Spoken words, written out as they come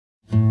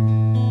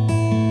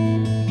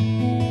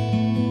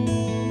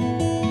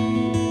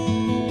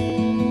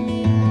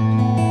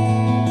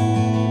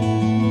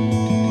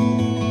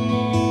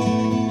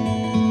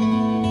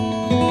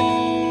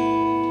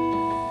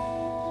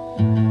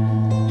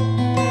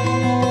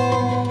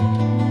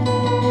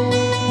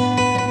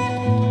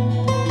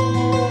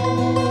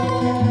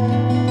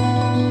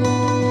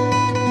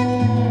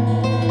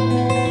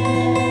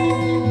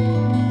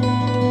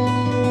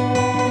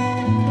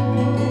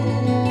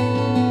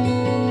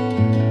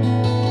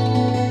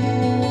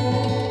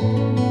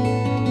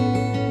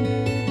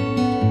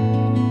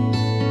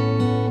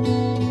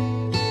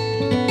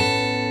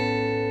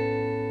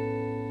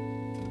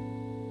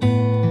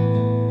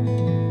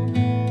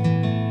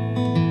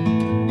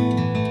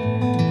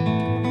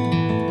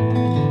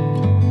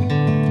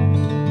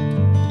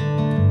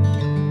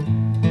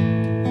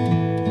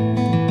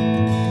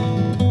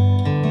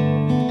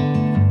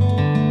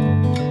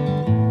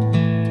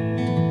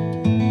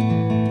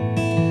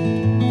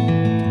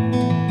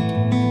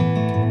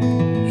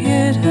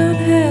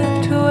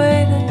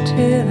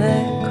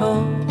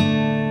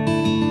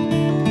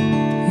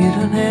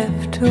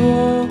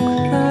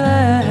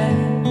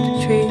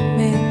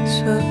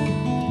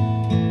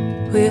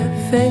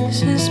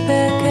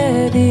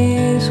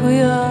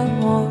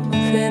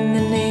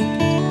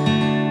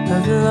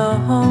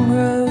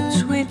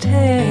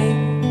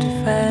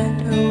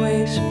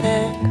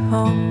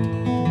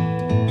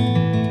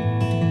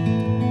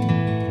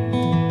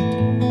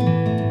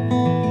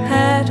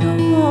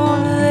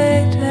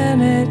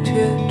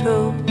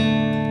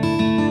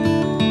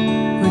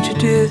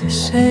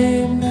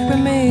same for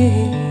me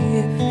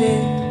if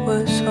it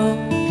was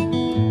home.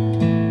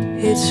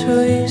 It's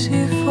so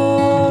easy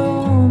for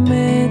a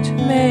woman to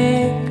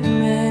make a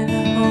man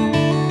at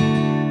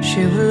home.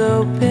 She will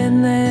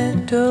open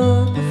that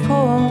door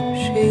before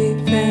she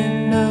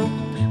even knows.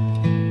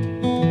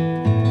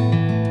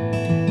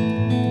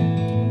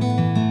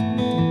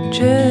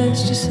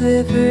 Just a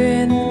sliver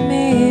in the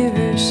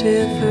mirror,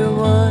 silver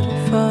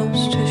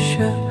waterfalls to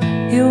show.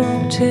 You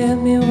won't tell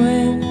me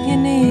when you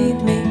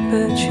need me,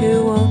 but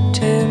you won't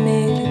tell me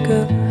to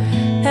go.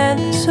 And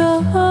the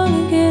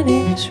song again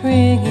is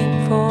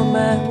ringing for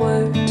my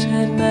words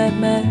and my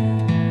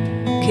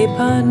mind. Keep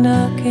on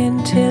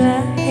knocking till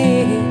I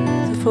hear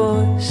the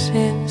voice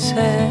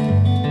inside.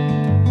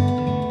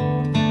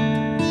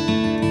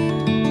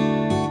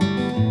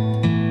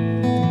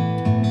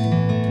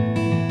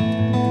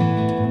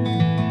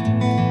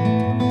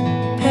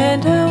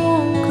 And I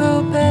won't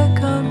go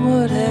back on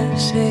what I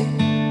say.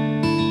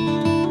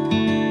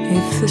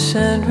 If the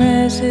sun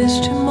rises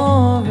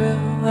tomorrow,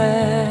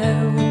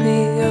 I will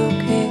be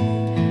okay.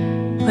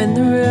 When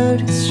the road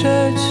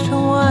starts to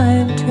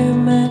wind too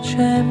much,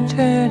 I'm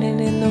turning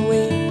in the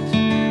weeds.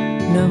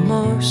 No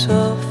more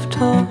soft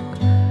talk,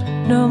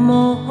 no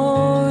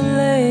more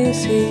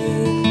lazy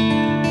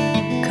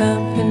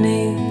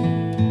company.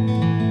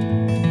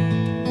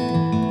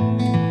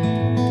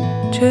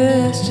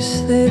 Just a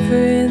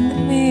sliver in the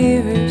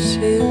mirror,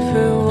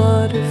 silver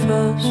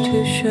waterfalls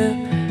to show.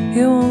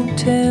 You won't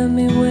tell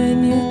me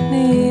when you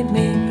need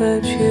me,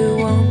 but you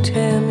won't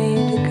tell me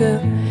to go.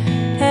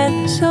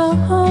 And the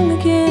song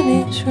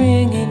again is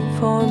ringing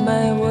for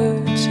my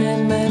words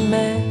and my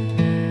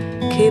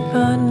mind. Keep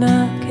on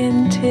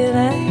knocking till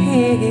I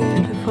hear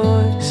the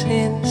voice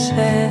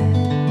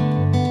inside.